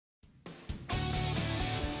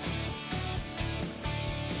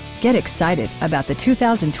Get excited about the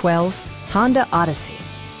 2012 Honda Odyssey.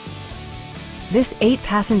 This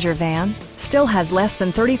 8-passenger van still has less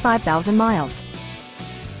than 35,000 miles.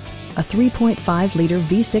 A 3.5-liter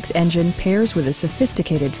V6 engine pairs with a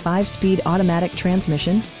sophisticated 5-speed automatic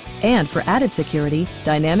transmission, and for added security,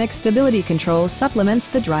 dynamic stability control supplements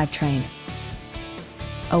the drivetrain.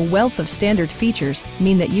 A wealth of standard features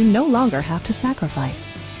mean that you no longer have to sacrifice,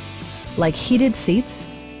 like heated seats,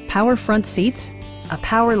 power front seats, a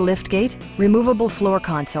power liftgate, removable floor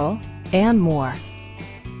console, and more.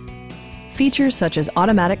 Features such as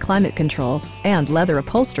automatic climate control and leather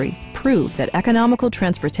upholstery prove that economical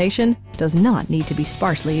transportation does not need to be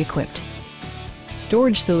sparsely equipped.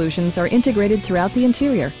 Storage solutions are integrated throughout the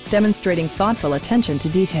interior, demonstrating thoughtful attention to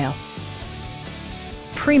detail.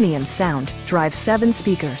 Premium sound drives 7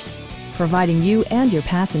 speakers, providing you and your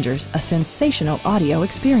passengers a sensational audio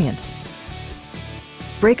experience.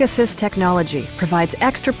 Brake Assist technology provides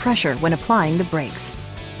extra pressure when applying the brakes.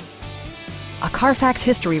 A Carfax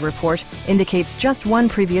history report indicates just one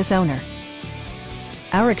previous owner.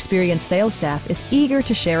 Our experienced sales staff is eager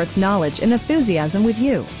to share its knowledge and enthusiasm with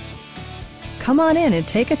you. Come on in and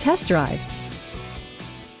take a test drive.